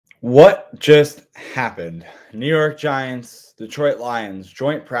What just happened? New York Giants, Detroit Lions,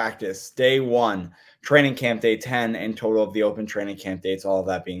 joint practice, day 1, training camp day 10, and total of the open training camp dates, all of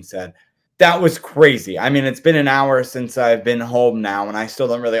that being said. That was crazy. I mean, it's been an hour since I've been home now, and I still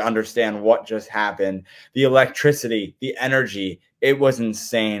don't really understand what just happened. The electricity, the energy, it was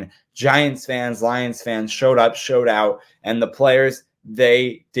insane. Giants fans, Lions fans showed up, showed out, and the players,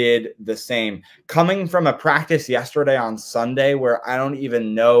 they did the same. Coming from a practice yesterday on Sunday where I don't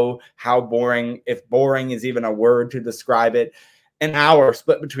even know how boring, if boring is even a word to describe it, an hour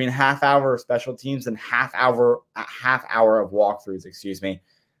split between half hour of special teams and half hour of walkthroughs, excuse me.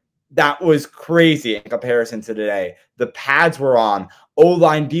 That was crazy in comparison to today. The pads were on.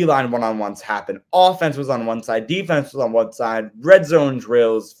 O-line, D-line one-on-ones happened. Offense was on one side. Defense was on one side. Red zone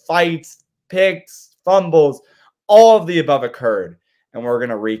drills, fights, picks, fumbles, all of the above occurred. And we're going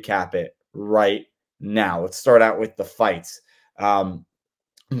to recap it right now. Let's start out with the fights.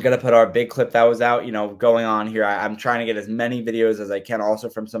 I'm going to put our big clip that was out, going on here. I'm trying to get as many videos as I can, also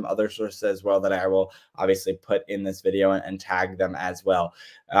from some other sources as well, that I will obviously put in this video and tag them as well.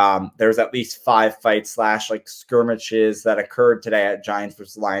 There's at least 5 fights / skirmishes that occurred today at Giants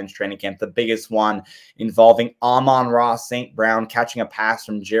vs. Lions training camp. The biggest one involving Amon-Ra St. Brown catching a pass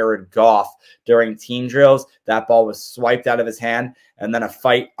from Jared Goff during team drills. That ball was swiped out of his hand, and then a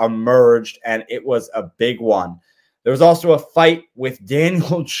fight emerged, and it was a big one. There was also a fight with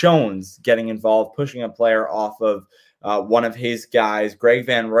Daniel Jones getting involved, pushing a player off of one of his guys. Greg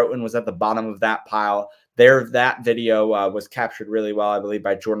Van Roten was at the bottom of that pile. That video was captured really well, I believe,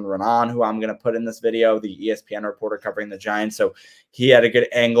 by Jordan Renan, who I'm going to put in this video, the ESPN reporter covering the Giants. So he had a good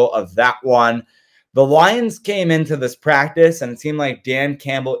angle of that one. The Lions came into this practice, and it seemed like Dan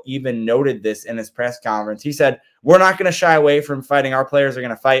Campbell even noted this in his press conference. He said, "We're not going to shy away from fighting. Our players are going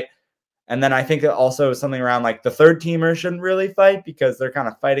to fight." And then I think it also something around like the third teamer shouldn't really fight because they're kind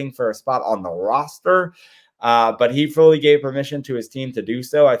of fighting for a spot on the roster. But he fully gave permission to his team to do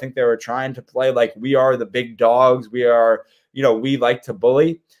so. I think they were trying to play like we are the big dogs. We are, we like to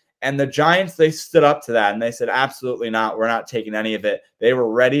bully. And the Giants, they stood up to that and they said, absolutely not. We're not taking any of it. They were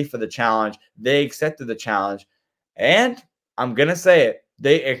ready for the challenge. They accepted the challenge. And I'm going to say it.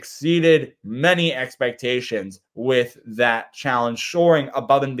 They exceeded many expectations with that challenge, soaring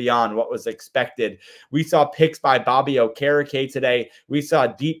above and beyond what was expected. We saw picks by Bobby Okereke today. We saw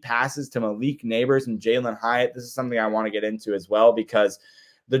deep passes to Malik Nabers and Jalin Hyatt. This is something I want to get into as well because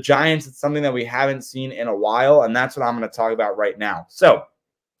the Giants, it's something that we haven't seen in a while, and that's what I'm going to talk about right now. So,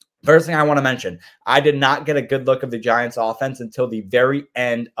 first thing I want to mention, I did not get a good look of the Giants offense until the very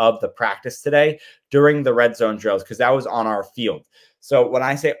end of the practice today during the red zone drills because that was on our field. So when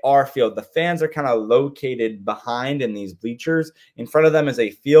I say our field, the fans are kind of located behind in these bleachers. In front of them is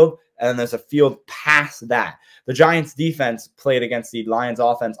a field, and then there's a field past that. The Giants defense played against the Lions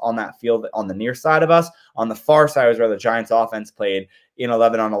offense on that field on the near side of us. On the far side was where the Giants offense played in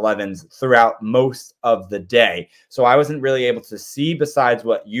 11-on-11s throughout most of the day. So I wasn't really able to see besides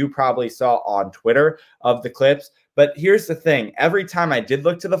what you probably saw on Twitter of the clips. But here's the thing. Every time I did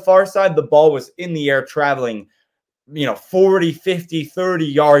look to the far side, the ball was in the air traveling 40, 50, 30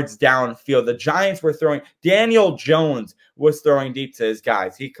 yards downfield. The Giants were throwing. Daniel Jones was throwing deep to his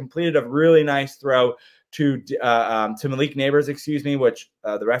guys. He completed a really nice throw to Malik Nabers, which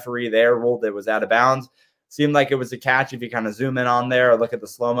the referee there ruled it was out of bounds. Seemed like it was a catch if you kind of zoom in on there or look at the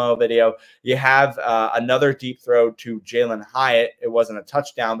slow-mo video. You have another deep throw to Jalin Hyatt. It wasn't a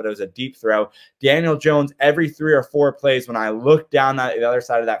touchdown, but it was a deep throw. Daniel Jones, every 3 or 4 plays, when I looked down the other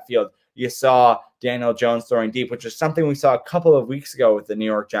side of that field, you saw Daniel Jones throwing deep, which is something we saw a couple of weeks ago with the New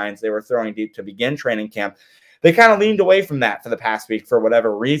York Giants. They were throwing deep to begin training camp. They kind of leaned away from that for the past week for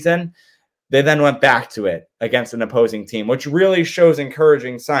whatever reason. They then went back to it against an opposing team, which really shows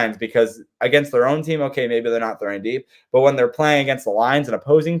encouraging signs because against their own team, okay, maybe they're not throwing deep, but when they're playing against the Lions, an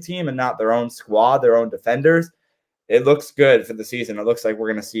opposing team, and not their own squad, their own defenders, it looks good for the season. It looks like we're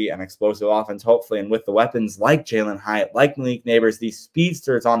going to see an explosive offense, hopefully, and with the weapons like Jalin Hyatt, like Malik Nabers, these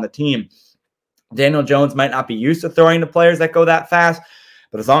speedsters on the team. Daniel Jones might not be used to throwing to players that go that fast,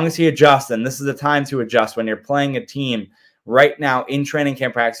 but as long as he adjusts, and this is the time to adjust when you're playing a team right now in training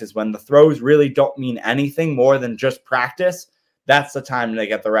camp practices, when the throws really don't mean anything more than just practice, that's the time to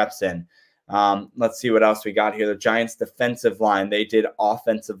get the reps in. Let's see what else we got here. The Giants defensive line, they did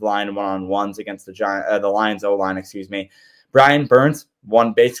offensive line one-on-ones against the Lions O-line, Brian Burns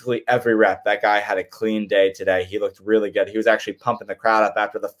won basically every rep. That guy had a clean day today. He looked really good. He was actually pumping the crowd up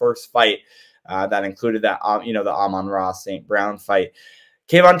after the first fight that included that, the Amon-Ra St. Brown fight.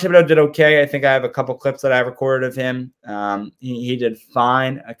 Kayvon Thibodeaux did okay. I think I have a couple clips that I recorded of him. He did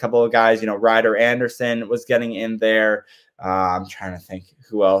fine. A couple of guys, Ryder Anderson was getting in there. I'm trying to think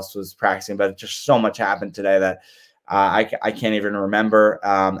who else was practicing, but just so much happened today that I can't even remember.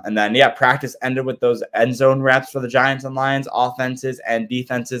 And then, yeah, practice ended with those end zone reps for the Giants and Lions offenses and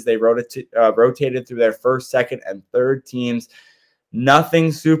defenses. They rotated through their first, second, and third teams.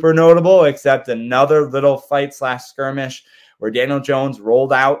 Nothing super notable except another little fight/skirmish where Daniel Jones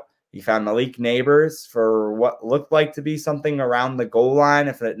rolled out. He found Malik Nabers for what looked like to be something around the goal line,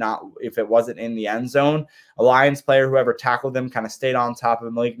 if it wasn't in the end zone. A Lions player, whoever tackled him, kind of stayed on top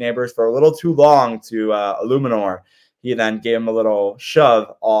of Malik Nabers for a little too long to Illuminor. He then gave him a little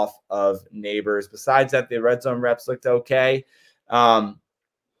shove off of Nabers. Besides that, the red zone reps looked okay.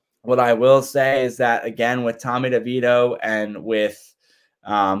 What I will say is that, again, with Tommy DeVito and with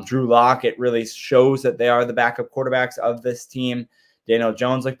Drew Lock, it really shows that they are the backup quarterbacks of this team. Daniel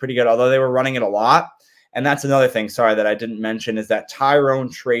Jones looked pretty good, although they were running it a lot. And that's another thing, sorry, that I didn't mention, is that Tyrone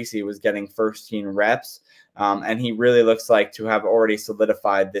Tracy was getting first-team reps, and he really looks like to have already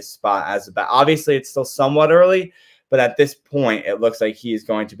solidified this spot as a back. Obviously, it's still somewhat early, but at this point, it looks like he is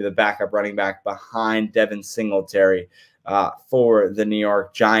going to be the backup running back behind Devin Singletary for the New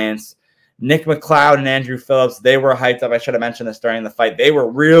York Giants. Nick McLeod and Andrew Phillips, they were hyped up. I should have mentioned this during the fight. They were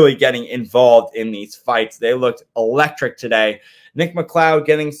really getting involved in these fights. They looked electric today. Nick McLeod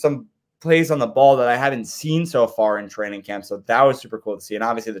getting some plays on the ball that I haven't seen so far in training camp. So that was super cool to see. And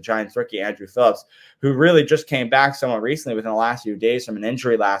obviously the Giants rookie, Andrew Phillips, who really just came back somewhat recently within the last few days from an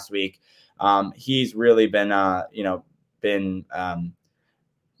injury last week. He's really been, getting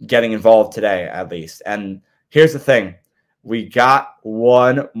involved today, at least. And here's the thing. We got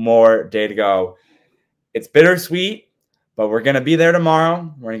one more day to go. It's bittersweet, but we're going to be there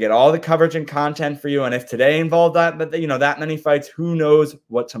tomorrow. We're going to get all the coverage and content for you. And if today involved that many fights, who knows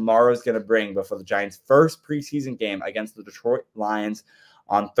what tomorrow is going to bring before the Giants' first preseason game against the Detroit Lions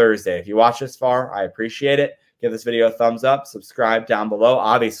on Thursday. If you watched this far, I appreciate it. Give this video a thumbs up. Subscribe down below.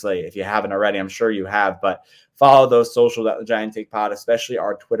 Obviously, if you haven't already, I'm sure you have, but follow those socials at the Giant Take Pod, especially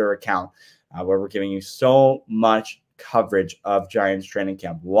our Twitter account, where we're giving you so much coverage of Giants training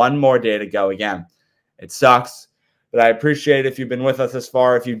camp. One more day to go. Again, it sucks, but I appreciate it if you've been with us this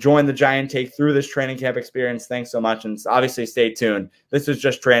far. If you joined the Giant Take through this training camp experience, thanks so much. And obviously stay tuned. This is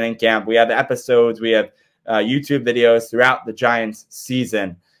just training camp. We have episodes. We have YouTube videos throughout the Giants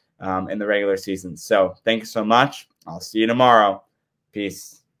season in the regular season. So thank you so much. I'll see you tomorrow.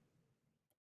 Peace.